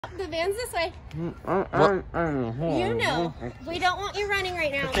The van's this way. You know, we don't want you running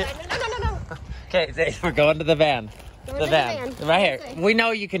right now. No. Okay, Zade, we're going to the van. The van. Right here. We know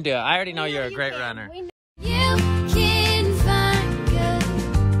you can do it. I already know you're a great runner. You can find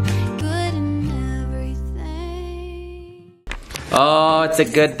good in everything. Oh, it's a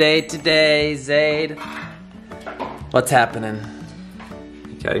good day today, Zade. What's happening?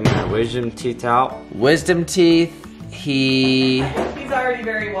 Getting my wisdom teeth out. Wisdom teeth. He's already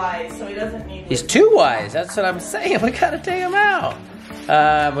very wise, so he doesn't need. He's too wise. That's what I'm saying. We gotta take him out.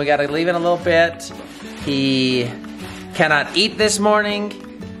 We gotta leave it a little bit. He cannot eat this morning,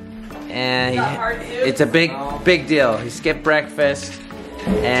 and it's a big deal. He skipped breakfast,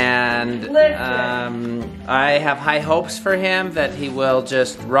 and I have high hopes for him that he will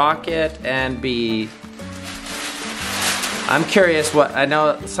just rock it and be. I'm curious what, I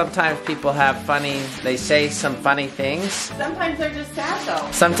know sometimes people have they say some funny things. Sometimes they're just sad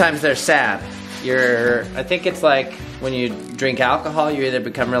though. Sometimes they're sad. I think it's like when you drink alcohol, you either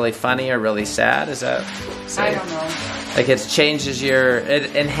become really funny or really sad. Is that? I don't know. Like it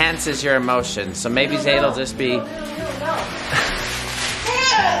enhances your emotions. So maybe Zade will just be.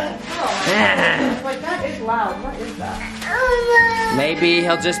 Like that is loud. What is that? Maybe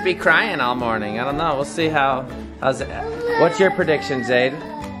he'll just be crying all morning. I don't know. We'll see how's it. What's your prediction, Zade?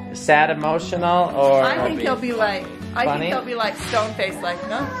 Sad, emotional, or? I think he'll be like. I funny? think he'll be like stone faced, like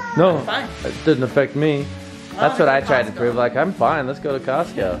no, fine. It didn't affect me. That's what I tried to prove. Like I'm fine. Let's go to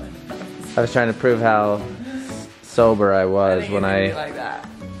Costco. I was trying to prove how sober I was when I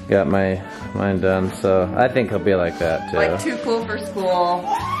got mine done. So I think he'll be like that too. Like too cool for school.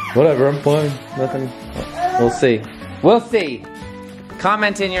 Whatever, I'm fine. Nothing. We'll see. We'll see.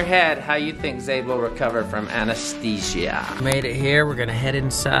 Comment in your head how you think Zade will recover from anesthesia. Made it here. We're gonna head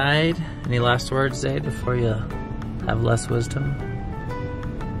inside. Any last words, Zade, before you have less wisdom?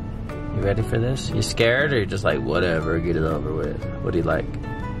 You ready for this? You scared, or you're just like, whatever, get it over with? What do you like?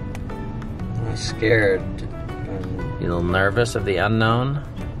 I'm scared. You a little nervous of the unknown?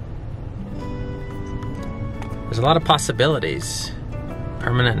 There's a lot of possibilities.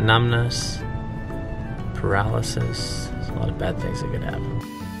 Permanent numbness, paralysis. There's a lot of bad things that could happen.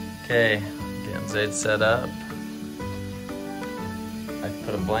 Okay, getting Zade set up. I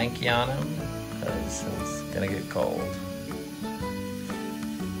put a blankie on him because it's gonna get cold.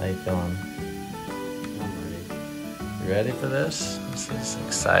 How you feeling? I'm ready. You ready for this? This is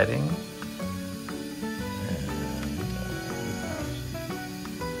exciting.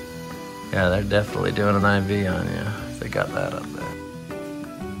 Yeah, they're definitely doing an IV on you. They got that up there.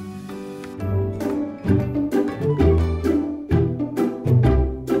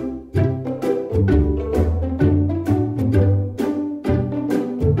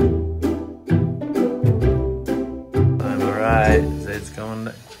 I'm alright. Zade's going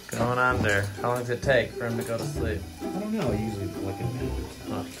under. How long does it take for him to go to sleep? I don't know. Usually like a minute.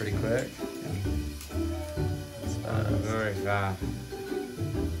 Oh, pretty quick. Very fast.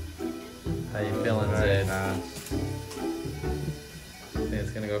 How you feeling, Very Zade? fast. Think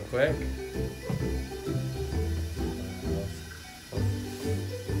it's gonna go quick?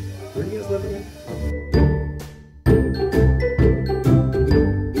 Where do you guys live again?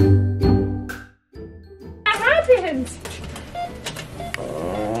 What happened?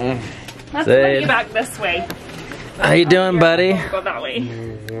 Let's Zade. put you back this way. How you doing, buddy? Go that way.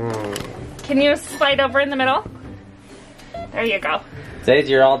 Can you slide over in the middle? There you go. Zade,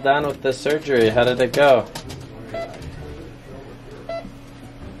 you're all done with the surgery. How did it go?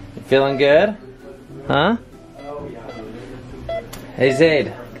 You feeling good? Huh? Hey,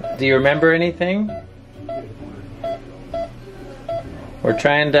 Zade, do you remember anything? We're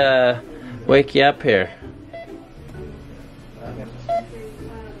trying to wake you up here.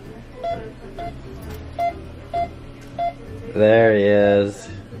 There he is.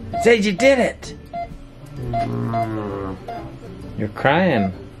 Zade, you did it! You're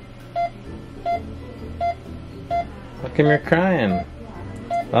crying. How come you're crying?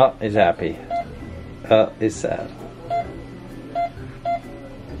 Oh, he's happy. Oh, he's sad.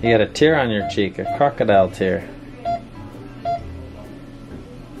 You got a tear on your cheek, a crocodile tear.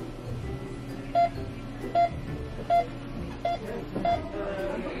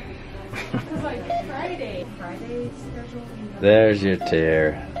 There's your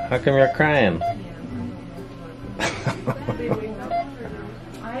tear. How come you're crying?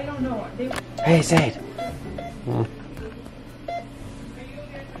 Hey, Zade.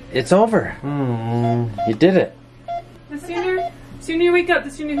 It's over. You did it. The sooner you wake up,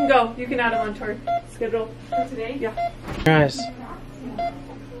 the sooner you can go. You can add him onto our schedule for today. Yeah. Guys.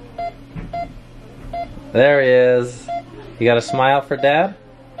 There he is. You got a smile for Dad?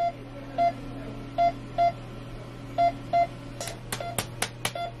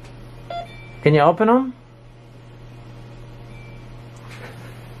 Can you open them?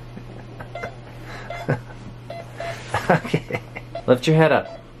 Okay. Lift your head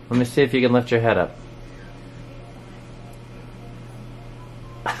up. Let me see if you can lift your head up.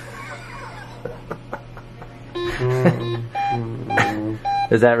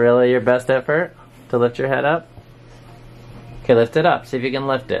 Is that really your best effort to lift your head up? Okay, lift it up. See if you can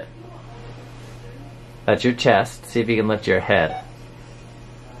lift it. That's your chest. See if you can lift your head.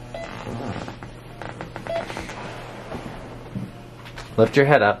 Lift your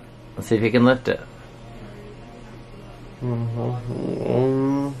head up. Let's see if you can lift it.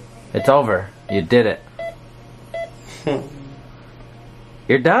 It's over. You did it.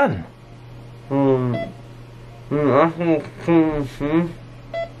 You're done.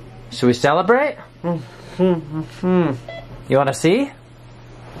 Should we celebrate? You want to see?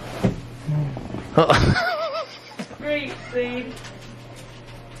 Great, Zade.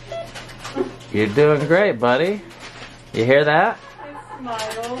 You're doing great, buddy. You hear that? I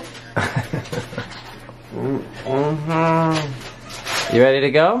smile. You ready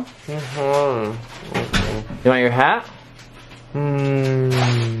to go? You want your hat?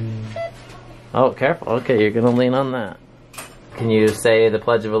 Oh, careful. Okay, you're gonna lean on that. Can you say the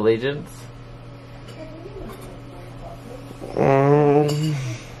Pledge of Allegiance?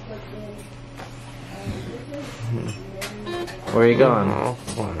 Where are you going?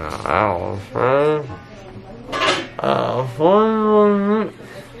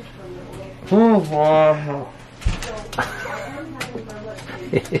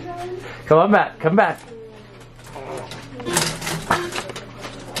 Come on back, come back.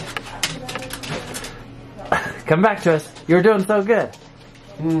 Come back to us. You're doing so good.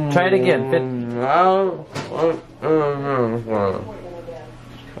 Try it again.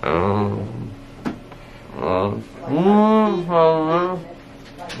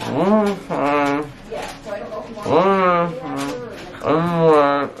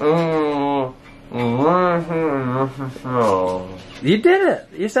 You did it.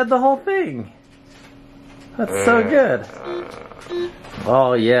 You said the whole thing. That's so good.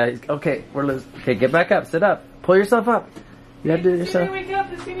 Oh yeah. Okay, okay, get back up. Sit up. Pull yourself up. You gotta do it yourself. Wake up.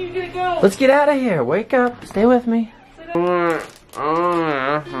 This thing you gotta go. Let's get out of here. Wake up. Stay with me.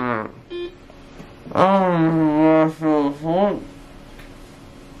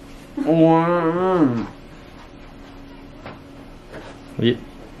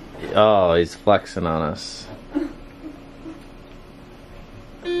 Oh, he's flexing on us.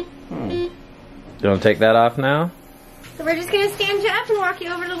 You want to take that off now? So we're just going to stand you up and walk you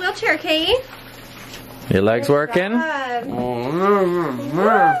over to the wheelchair, okay? Your legs working? Yeah.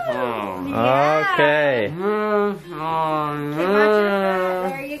 Okay.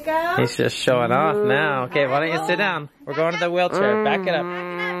 There you go. He's just showing off now. Okay, why don't you sit down? We're going to the wheelchair. Back it up.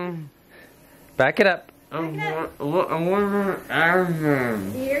 Back it up. You're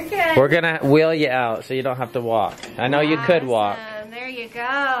good. We're going to wheel you out so you don't have to walk. I know you could walk. There you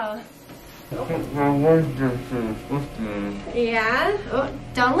go. Yeah. Oh,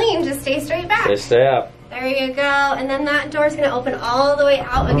 don't lean. Just stay straight back. Just stay up. There you go. And then that door's going to open all the way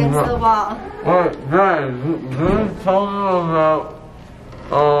out against the wall.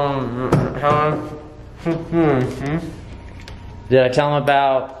 Did I tell him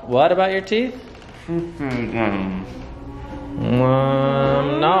about what about your teeth? No,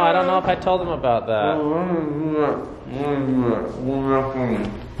 I don't know if I told him about that.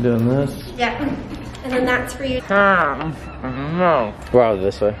 Doing this? Yeah. And then that's for you. No. We're out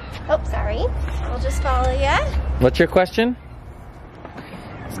this way. Oh, sorry. I'll just follow you. What's your question?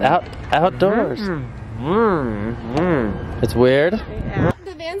 It's outdoors. It's weird. Yeah.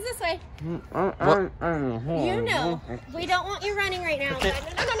 The van's this way. You know. We don't want you running right now.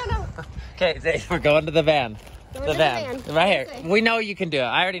 No. Okay, Zade, we're going to the van. The van. Right here. We know you can do it.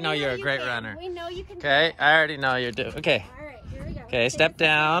 I already know you're a great runner. We know you can do it. Okay, I already know you're doing. Okay. All right, here we go. Okay, step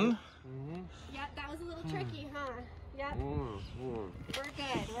down. Yeah, that was a little tricky, huh? Yep. We're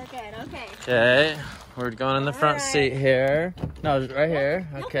good. Okay. Okay, we're going in the front seat here. No, right here.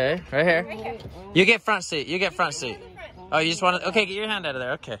 Okay, right here. Right here. You get front seat. You get front seat. Oh, you just want to. Okay, get your hand out of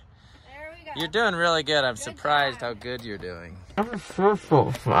there. Okay. There we go. You're doing really good. I'm surprised how good you're doing. I feel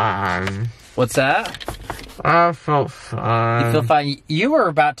fine. What's that? I feel fine. You feel fine. You were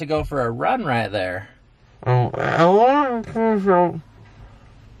about to go for a run right there. Oh, I want to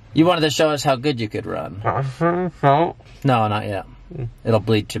You wanted to show us how good you could run. No, not yet. It'll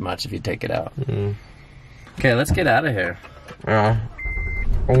bleed too much if you take it out. Okay, let's get out of here.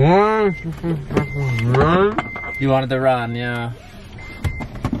 You wanted to run, yeah.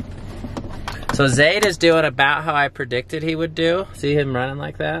 So Zade is doing about how I predicted he would do. See him running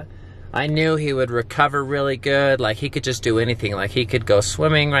like that? I knew he would recover really good. Like, he could just do anything. Like, he could go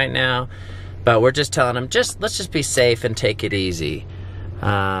swimming right now. But we're just telling him, let's just be safe and take it easy.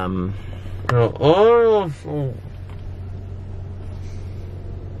 Okay.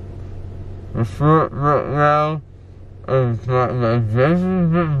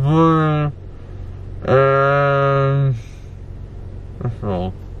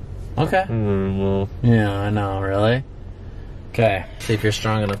 Yeah, I know, really? Okay, see if you're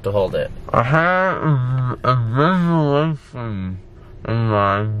strong enough to hold it. I had a visualization in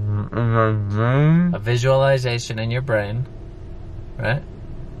my brain. A visualization in your brain, right?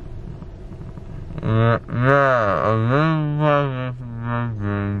 Yeah, a visualization in my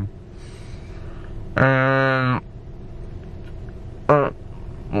brain. And I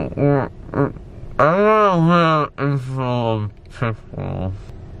want to live into a pitfall.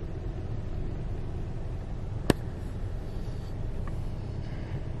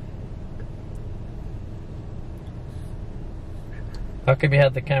 How come you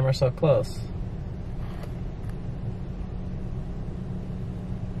had the camera so close?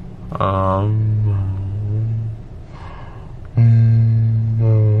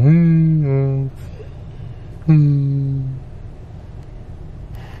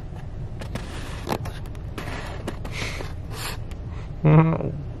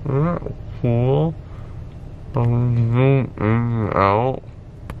 Cool. Zoom in and out.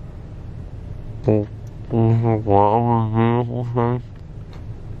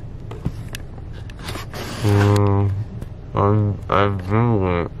 I do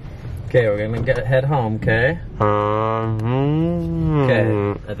it. Okay, we're gonna head home, okay?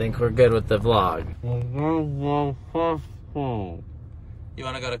 Okay, I think we're good with the vlog. You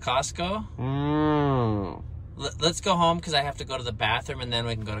wanna go to Costco? Let's go home because I have to go to the bathroom and then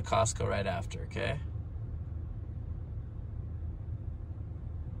we can go to Costco right after, okay?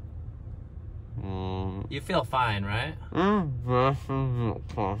 You feel fine, right?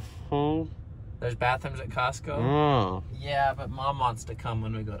 There's bathrooms at Costco? Yeah, but Mom wants to come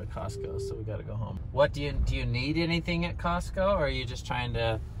when we go to Costco, so we gotta go home. What do you need anything at Costco, or are you just trying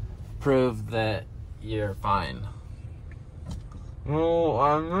to prove that you're fine? No,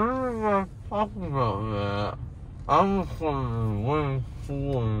 I'm not gonna talk about that. I'm just gonna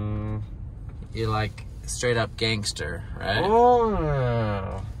win. You're like straight up gangster, right? Oh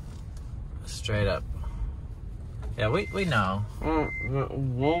yeah. Straight up. Yeah, we know.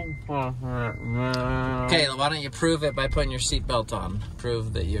 Okay, why don't you prove it by putting your seatbelt on?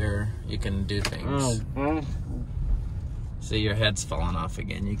 Prove that you can do things. See, your head's falling off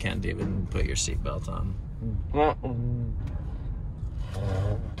again. You can't even put your seatbelt on.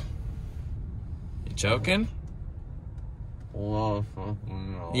 You choking?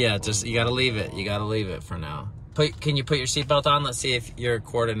 Yeah, just you gotta leave it. You gotta leave it for now. Can you put your seatbelt on? Let's see if your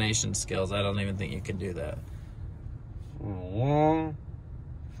coordination skills. I don't even think you can do that. 1,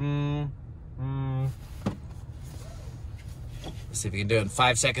 2, 3. Let's see if you can do it in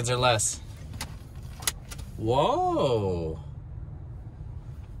 5 seconds or less. Whoa.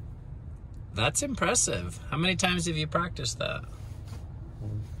 That's impressive. How many times have you practiced that?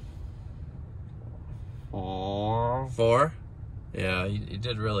 4. 4? Yeah, you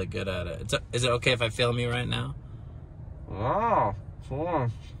did really good at it. Is it okay if I film you right now? Yeah, sure.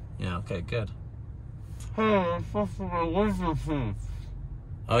 Yeah, okay, good. Hey, I'm supposed to be.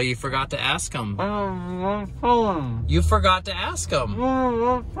 Oh, you forgot to ask him. I'm You forgot to ask him.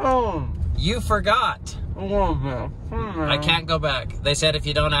 You forgot. I can't go back. They said if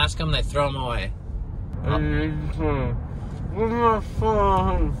you don't ask them, they throw them away.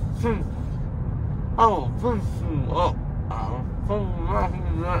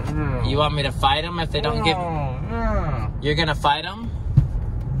 You want me to fight them if they don't give... You're gonna fight them?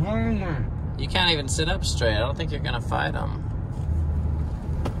 You can't even sit up straight. I don't think you're gonna fight them.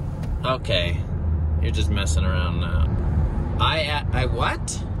 Okay. You're just messing around now. I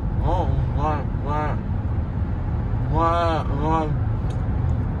what? Oh, what?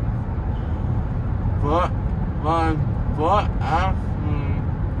 My butt asked me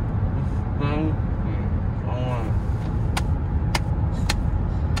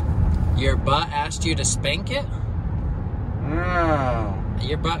Your butt asked you to spank it? Yeah.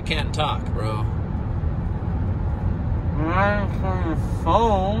 Your butt can't talk, bro.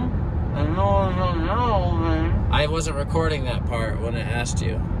 I wasn't recording that part when it asked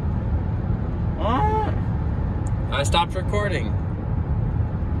you. What? I stopped recording.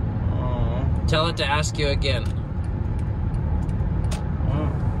 Tell it to ask you again.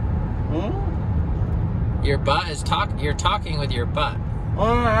 Your butt is you're talking with your butt.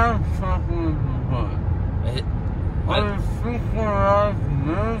 I am talking with my butt. I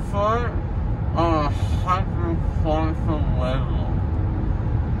movement on a hyperconscious level.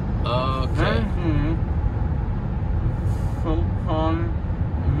 Okay. Sometimes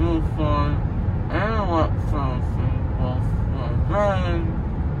movement and electrons both the brain.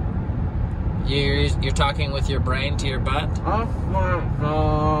 You're talking with your brain to your butt?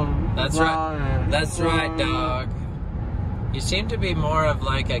 That's right. That's right, dog. You seem to be more of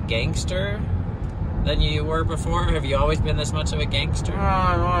like a gangster than you were before. Have you always been this much of a gangster?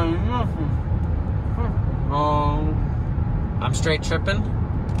 I'm straight tripping?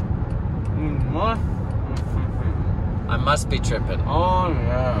 I must be tripping. Oh,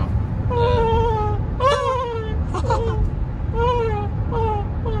 yeah.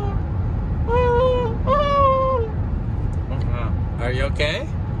 Are you okay?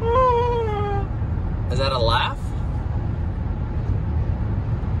 Is that a laugh?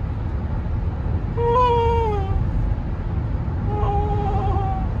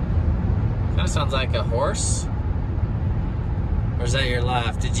 Kind of sounds like a horse. Or is that your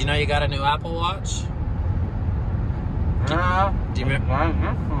laugh? Did you know you got a new Apple Watch? Do you remember?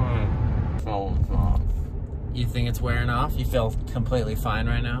 You think it's wearing off? You feel completely fine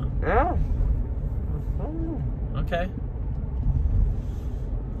right now? Yeah. Okay.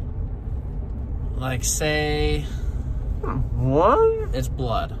 Like say... What? It's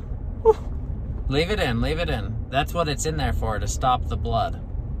blood. Leave it in, leave it in. That's what it's in there for, to stop the blood.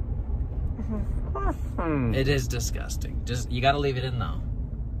 It is disgusting. Just, you gotta leave it in though.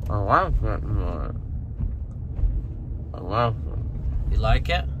 I like it blood. I like it. You like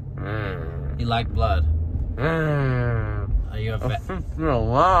it? You like blood? Are you a I feel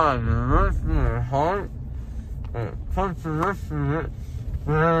alive. It hurts my heart. It punches it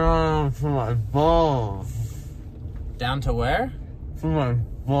down to my balls. Down to where? To my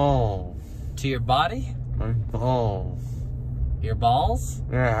balls. To your body? My balls. Your balls?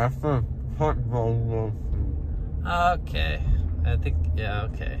 Yeah, I feel football. Okay. I think, yeah,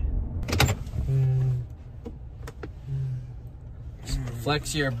 okay.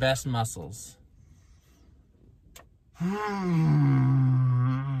 Flex your best muscles. Don't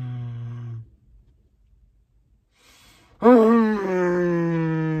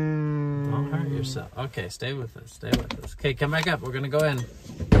hurt yourself. Okay, stay with us. Stay with us. Okay, come back up. We're gonna go in.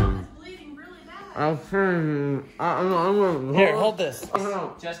 I'll turn you. I'm Here, hold this.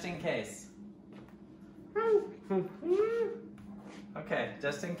 Just in case. Okay,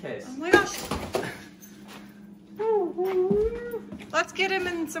 just in case. Oh my gosh. Let's get him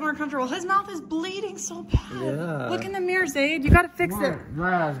in somewhere comfortable. His mouth is bleeding so bad. Yeah. Look in the mirror, Zade. You gotta fix it.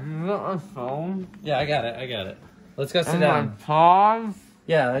 Dad, you got a phone? Yeah, I got it. I got it. Let's go sit And down. my paws?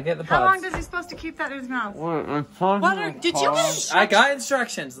 Yeah, I get the pods. How long is he supposed to keep that in his mouth? Wait, my paws. Did you get I got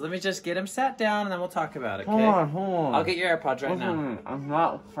instructions. Let me just get him sat down and then we'll talk about it, okay? Hold on. I'll get your AirPods right now. Listen, I'm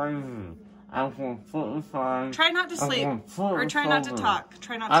not crazy. I'm completely fine. Try not to sleep. Or try not to talk.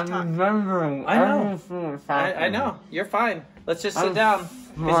 Try not to I'm talk. remembering I know. everything that's I happening. know. You're fine. Let's just sit I'm down because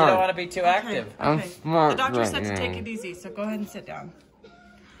you smart. don't want to be too active. I'm Okay. smart The doctor right said to now. take it easy, so go ahead and sit down.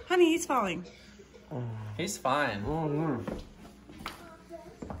 Honey, he's falling. He's fine. Oh, no.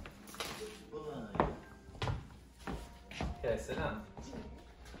 Okay, sit down.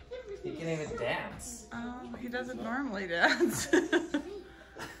 He can even dance. Oh, he doesn't normally dance.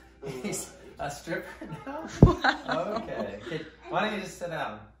 He's a stripper now? Wow. Okay. Why don't you just sit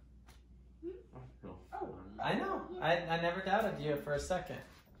down? I know. I never doubted you for a second.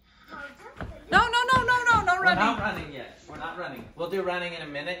 No, no We're running. not running yet. We're not running. We'll do running in a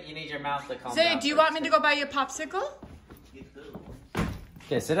minute. You need your mouth to calm down. Zade, do you want me to go buy you a popsicle?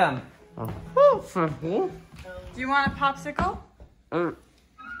 Okay, sit down. Do you want a popsicle?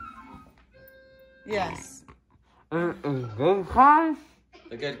 Yes. Good kind?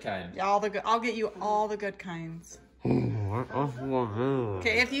 The good kind. Yeah, all the good. I'll get you all the good kinds.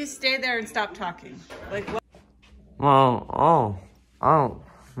 Okay, if you stay there and stop talking. Like what? Well, oh,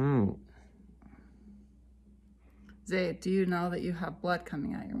 Zade, do you know that you have blood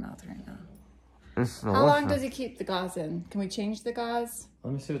coming out of your mouth right now? it's How long does he keep the gauze in? Can we change the gauze?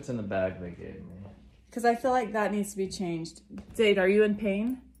 Let me see what's in the bag they gave me. Because I feel like that needs to be changed. Zade, are you in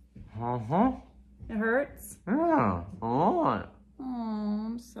pain? Uh-huh. It hurts? Yeah, a lot. Oh,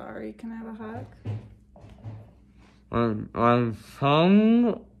 I'm sorry. Can I have a hug? My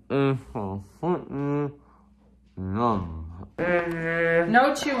tongue is completely numb.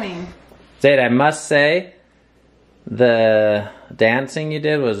 No chewing. Zade, I must say, the dancing you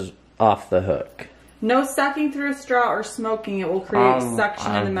did was off the hook. No sucking through a straw or smoking. It will create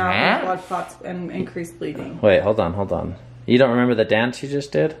suction in the mouth and blood clots and increase bleeding. Wait, hold on. You don't remember the dance you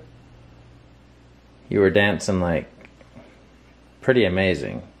just did? You were dancing like... pretty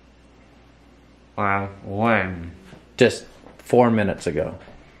amazing. When? Just 4 minutes ago.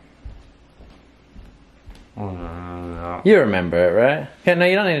 You remember it, right? Okay, no,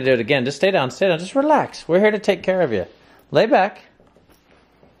 you don't need to do it again. Just stay down, just relax. We're here to take care of you. Lay back.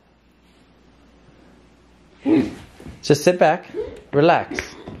 Just sit back, relax.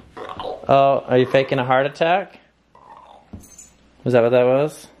 Oh, are you faking a heart attack? Was that what that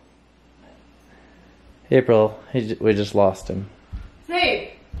was? April, we just lost him.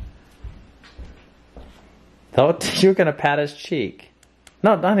 Hey! Thought you were gonna pat his cheek.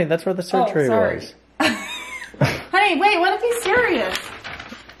 No, honey, that's where the surgery was. Honey, wait, what if he's serious?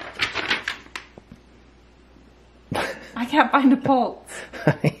 I can't find a pulse.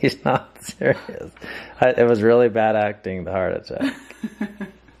 He's not serious. It was really bad acting, the heart attack.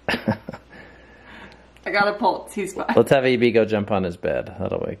 I got a pulse, he's fine. Let's have EB go jump on his bed.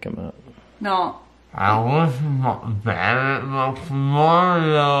 That'll wake him up. No. I was not bad at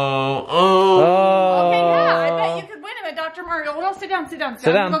Mario. Oh. Okay, yeah, I bet you could win him at Dr. Mario. Well, no, sit down. Sit down. I'm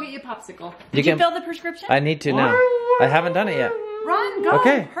gonna go get you a popsicle. Did you fill the prescription? I need to now. I haven't done it yet. Run, go,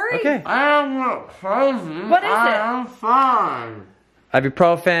 Okay, hurry. okay. I'm not crazy. What is it? I'm fine.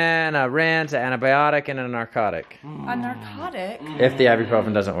 Ibuprofen, a rinse, an antibiotic, and a narcotic. A narcotic? If the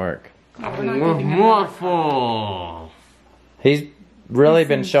ibuprofen doesn't work. Wonderful. He's really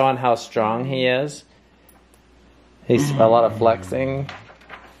been showing how strong he is. He's a lot of flexing.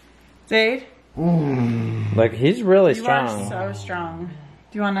 Zade? Like, he's really You strong. are so strong.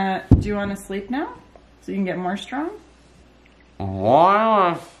 Do you wanna sleep now? So you can get more strong? Why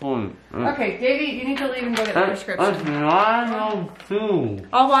am I asleep? Okay, Davey, you need to leave and go get the It's prescription. 9:02.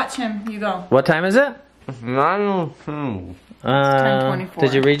 I'll watch him. You go. What time is it? It's 9:02. 10:24.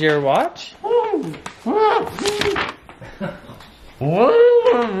 Did you read your watch? What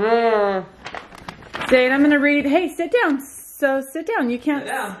is there? Zade, I'm gonna read. Hey, sit down. So sit down. You can't.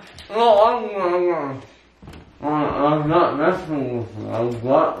 No, I'm not messing with you. I've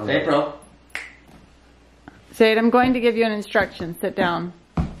got it. April. Zade, I'm going to give you an instruction. Sit down.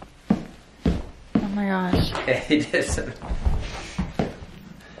 Oh my gosh. Okay, he did.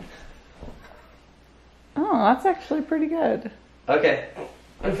 Oh, that's actually pretty good. Okay.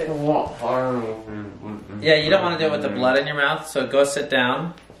 It's a lot harder. Yeah, you don't want to do it with the blood in your mouth, so go sit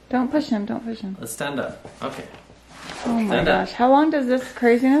down. Don't push him. Don't push him. Let's stand up. Okay. Oh my Stand up. gosh. How long does this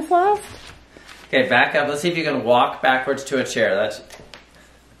craziness last? Okay, back up. Let's see if you can walk backwards to a chair. That's.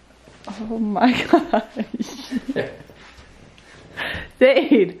 Oh my gosh.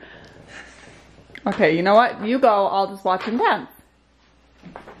 Zade. Okay, you know what? You go. I'll just watch him dance.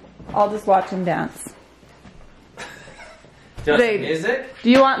 I'll just watch him dance. Do you want some Zade. music?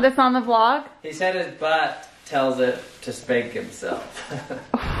 Do you want this on the vlog? He said his butt tells it to spank himself.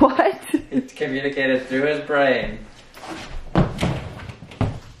 What? It's communicated through his brain.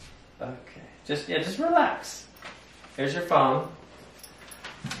 Okay. Just relax. Here's your phone.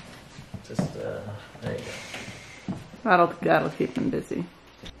 Just there you go. That'll keep him busy.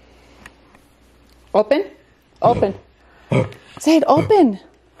 Open? Open. Zade, open.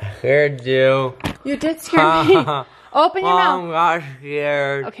 Scared you. You did scare me. Open your mouth. I got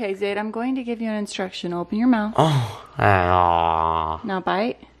scared. Okay, Zade, I'm going to give you an instruction. Open your mouth. Oh. Now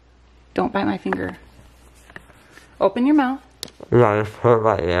bite. Don't bite my finger. Open your mouth. You I just put it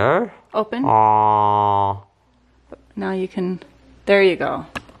right there? Open. Aww. Now you can, there you go.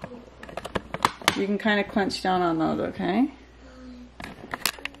 You can kind of clench down on those, okay?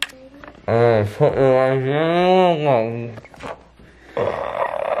 Put it right here.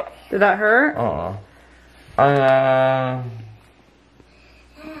 Did that hurt?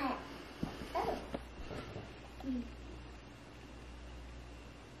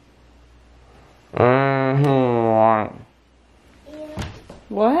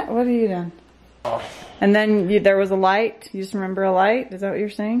 What? What are you doing? And then there was a light. You just remember a light? Is that what you're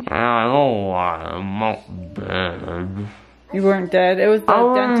saying? I know I'm not dead. You weren't dead. It was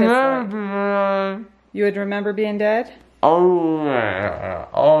the dentist light. Dead. You would remember being dead? Oh yeah.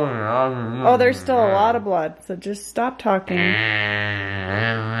 Oh yeah. Oh, there's still a lot of blood, so just stop talking. That's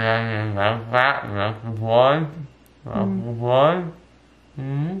the blood. That's the blood.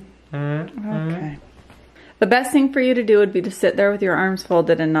 Okay. The best thing for you to do would be to sit there with your arms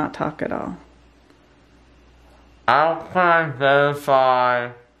folded and not talk at all. I'll try to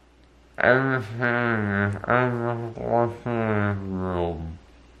verify everything in the room.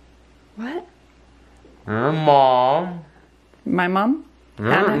 What? Your mom. My mom? You're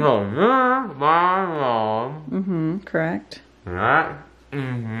my mom. Mm-hmm, correct. That,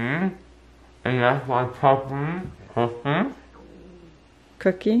 and that's my puppy, Cookie.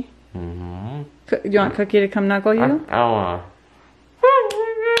 Cookie? Mm-hmm. You want Cookie to come snuggle you? Ella.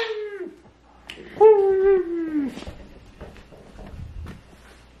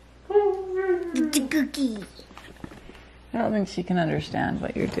 T. I don't think she can understand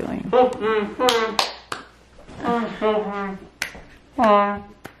what you're doing.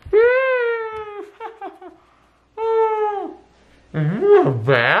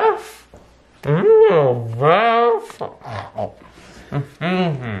 Bath? You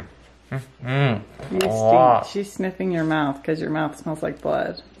stink. She's sniffing your mouth because your mouth smells like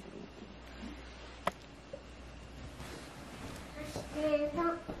blood.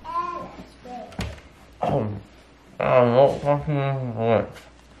 Don't touch my lips.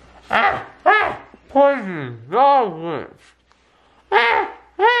 Poison dog lips.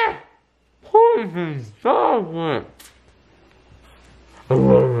 Poison dog lips.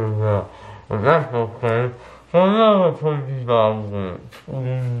 That's okay. Another poison dog lips.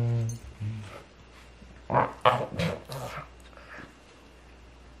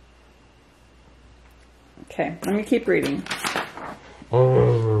 Okay, let me keep reading.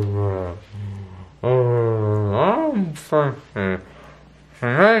 I'm thirsty. Can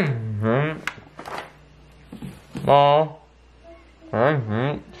I drink? No. Can I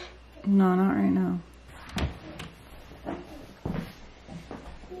drink? No, not right now.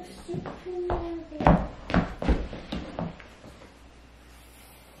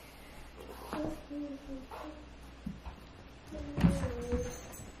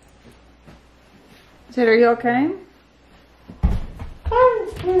 Zade, are you okay?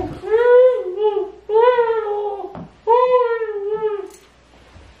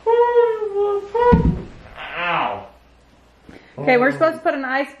 Ow. Okay, we're supposed to put an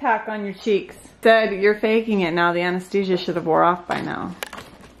ice pack on your cheeks. Zade, you're faking it now. The anesthesia should have wore off by now.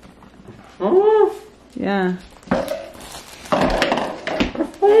 Yeah.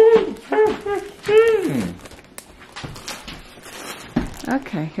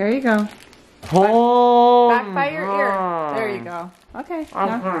 Okay, here you go. Back by your ear. There you go. Okay.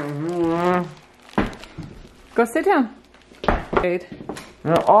 Now. Go sit down. Zade.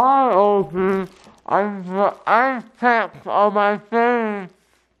 The eye open. I'm the ice packs on my face.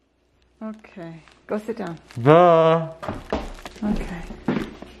 Okay. Go sit down. Duh. Okay.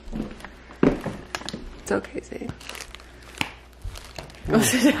 It's okay, Zade. Go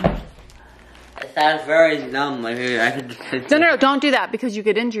sit down. It sounds very numb. Like I could just sit No, don't do that because you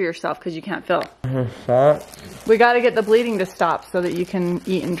could injure yourself because you can't feel. Stop. We got to get the bleeding to stop so that you can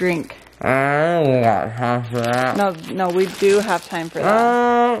eat and drink. I don't got time for that. No, we do have time for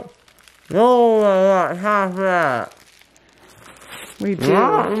that. No, I got time for that. We do.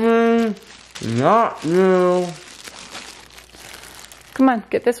 Not me. Not you. Come on,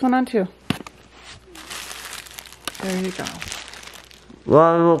 get this one on too. There you go.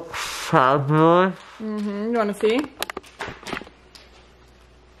 That looks fabulous. You want to see?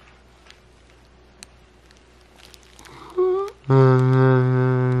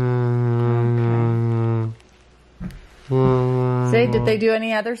 Zade, did they do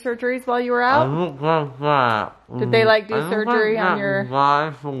any other surgeries while you were I out? look like that. Did they like do surgery on your?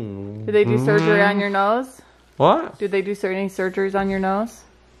 Did they do surgery on your nose? What? Did they do any surgeries on your nose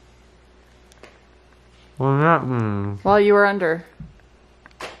What does that mean? while you were under?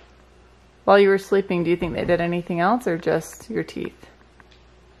 While you were sleeping, do you think they did anything else or just your teeth?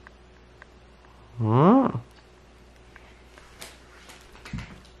 What?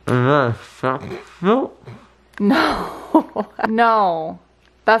 Is that a sex joke? No, no,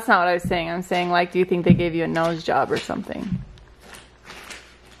 that's not what I was saying. I'm saying, like, do you think they gave you a nose job or something?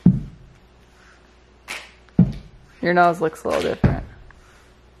 Your nose looks a little different.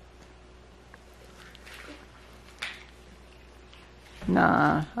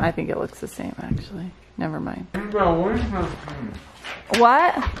 Nah, I think it looks the same, actually. Never mind.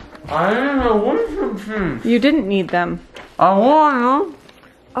 What? I need a wisdom teeth. You didn't need them. I want them.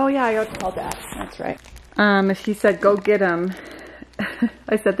 Oh yeah, I got to call Dad. That's right. If he said go get them,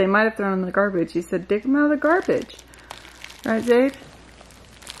 I said they might have thrown them in the garbage. He said dig them out of the garbage. Right, Zade?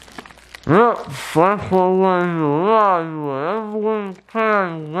 Yep, that's what I do. Everyone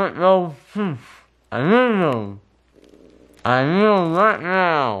can get those teeth. I need them. I need them right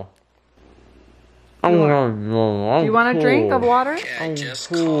now. I'm gonna go. Do you want a drink of water? I just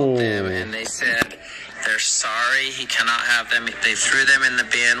called them and they said they're sorry he cannot have them. They threw them in the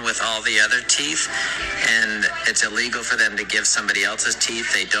bin with all the other teeth, and it's illegal for them to give somebody else's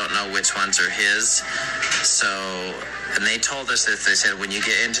teeth. They don't know which ones are his. So, and they told us that they said when you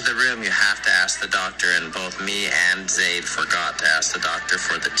get into the room, you have to ask the doctor, and both me and Zade forgot to ask the doctor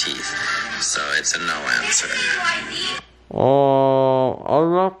for the teeth. So it's a no answer. Oh, I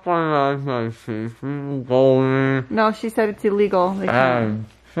recognize my teeth. You can go in. No, she said it's illegal. They can't. And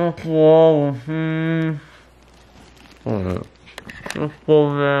just go with. Just go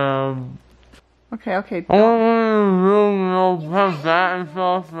down. Okay, okay.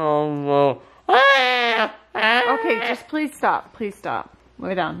 Okay, just please stop. Please stop.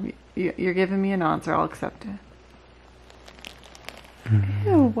 Lay down. You're giving me an answer. I'll accept it.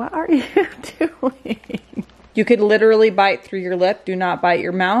 Ew, what are you doing? You could literally bite through your lip. Do not bite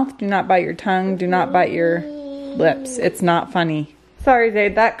your mouth. Do not bite your tongue. Do not bite your lips. It's not funny. Sorry,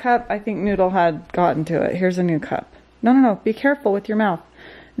 Zade. That cup, I think Noodle had gotten to it. Here's a new cup. No, no, no. Be careful with your mouth.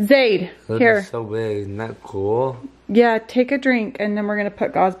 Zade, here. That's so big. Isn't that cool? Yeah, take a drink, and then we're going to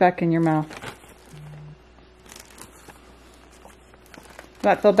put gauze back in your mouth. Does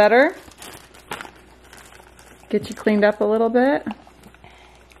that feel better? Get you cleaned up a little bit?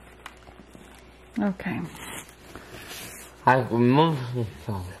 Okay.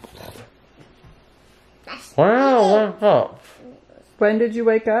 When wake up? When did you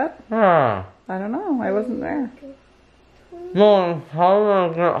wake up? Ah. I don't know. I wasn't there. Mom, how do I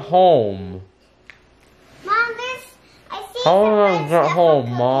get home? Mom, I see How some do I red get stuff home,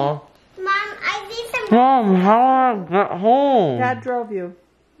 on Mom? Mom, I see some Mom, how do I get home? Dad drove you.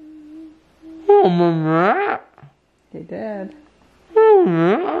 Oh, remember that? He did. Oh,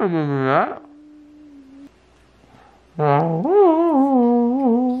 yeah, I remember that.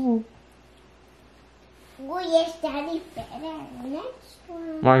 Oh. Oh, yes, Daddy better. Next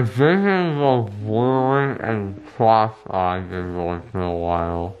one. My vision was blurry and cross-eyed once in a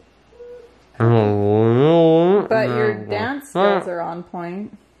while. But your dance skills are on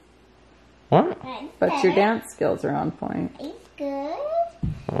point. What? But your dance skills are on point. It's good.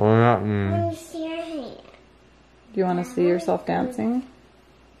 What does that Let mean? me see your hand. Do you want to see yourself dancing?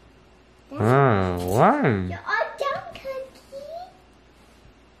 When? You're all done, Cookie.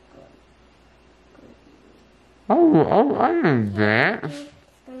 Oh, I didn't dance.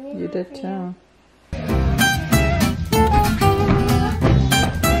 You did too.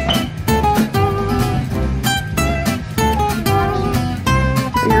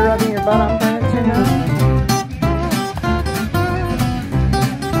 You're rubbing your butt on furniture now?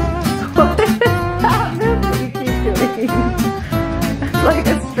 What is that movie you keep doing? It's like a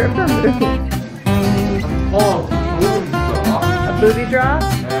stripper movie. Oh, A booty drop?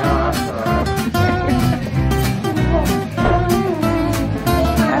 yeah, that's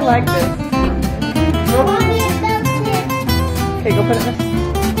I like this. Mommy, it's so cute. Okay, go put it in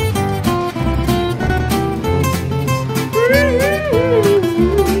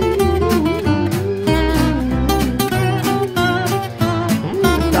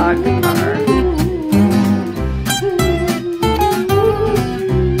the dog guitar.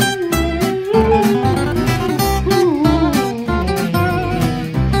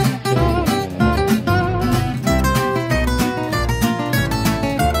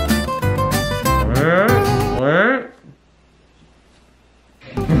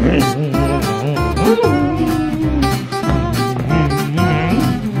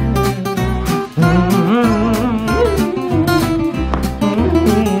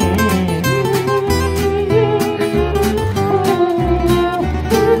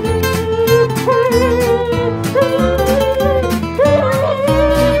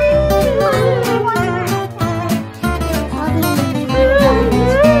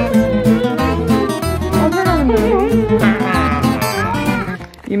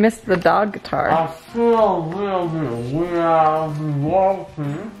 You missed the dog guitar. I feel a little bit weird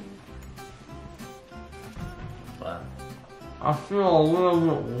walking. What? I feel a little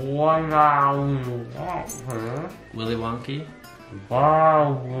bit white out walking. Willy Wonky?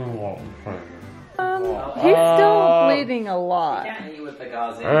 He's still bleeding a lot. Can't eat with the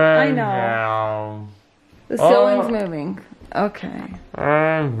gauze in. I know. The ceiling's moving. Okay.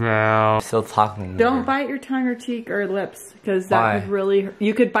 Still talking. Don't bite your tongue or cheek or lips because that could really.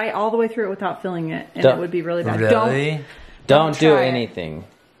 You could bite all the way through it without feeling it, and it would be really bad. Really? Don't do try it. anything.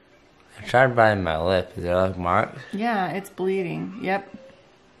 I tried biting my lip. Is there like marks? Yeah, it's bleeding. Yep,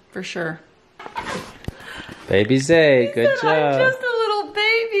 for sure. Baby Zade, good job. I'm just a little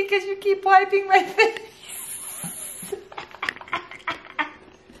baby because you keep wiping my face.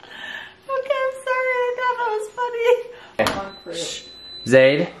 Okay, I'm sorry. I thought that was funny.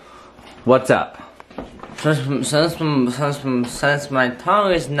 Zade, what's up? Since my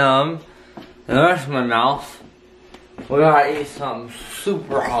tongue is numb and the rest of my mouth, we gotta eat something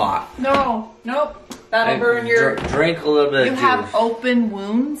super hot. No, nope. That'll burn your. Drink a little bit You of have juice. open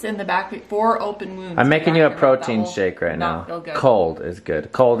wounds in the back. 4 open wounds. I'm making you a in the back of your mouth. protein That will shake right not now. feel good. Cold is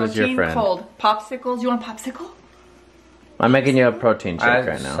good. Cold is your Protein, friend. cold. Popsicles. You want a popsicle? I'm making you a protein shake I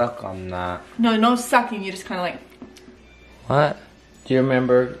right now. suck on that. No, no sucking. You just kind of like. What? Do you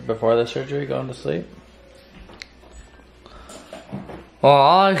remember before the surgery going to sleep? Well,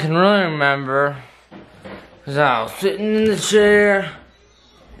 all I can really remember is I was sitting in the chair,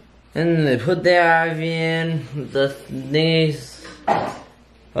 and they put the IV in, the knees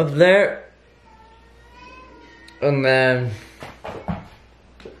up there, and then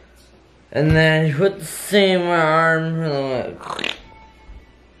you put the same arm,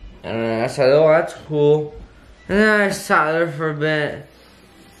 and I said, oh, that's cool. And then I sat there for a bit,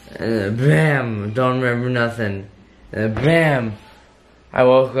 and then bam, don't remember nothing. And then bam, I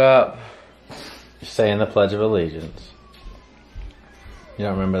woke up. You're saying the Pledge of Allegiance. You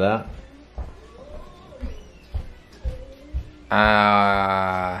don't remember that?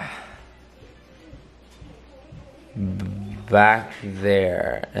 Back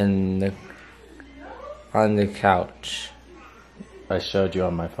there on the couch. I showed you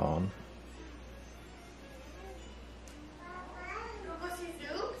on my phone.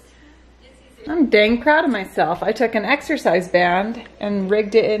 I'm dang proud of myself. I took an exercise band and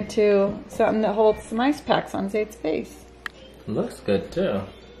rigged it into something that holds some ice packs on Zade's face. Looks good too.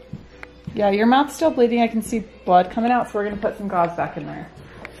 Yeah, your mouth's still bleeding. I can see blood coming out, so we're going to put some gauze back in there.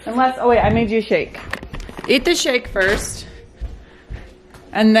 Unless, oh wait, I made you a shake. Eat the shake first.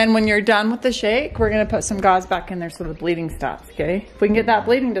 And then when you're done with the shake, we're going to put some gauze back in there so the bleeding stops, okay? If we can get that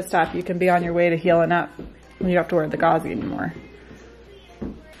bleeding to stop, you can be on your way to healing up. You don't have to wear the gauze anymore.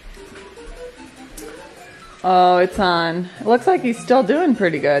 Oh, it's on. It looks like he's still doing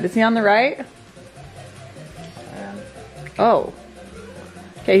pretty good. Is he on the right? Oh.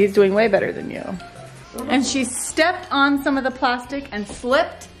 Okay, he's doing way better than you. And she stepped on some of the plastic and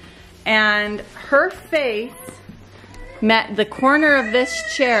slipped, and her face met the corner of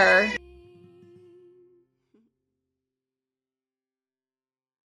this chair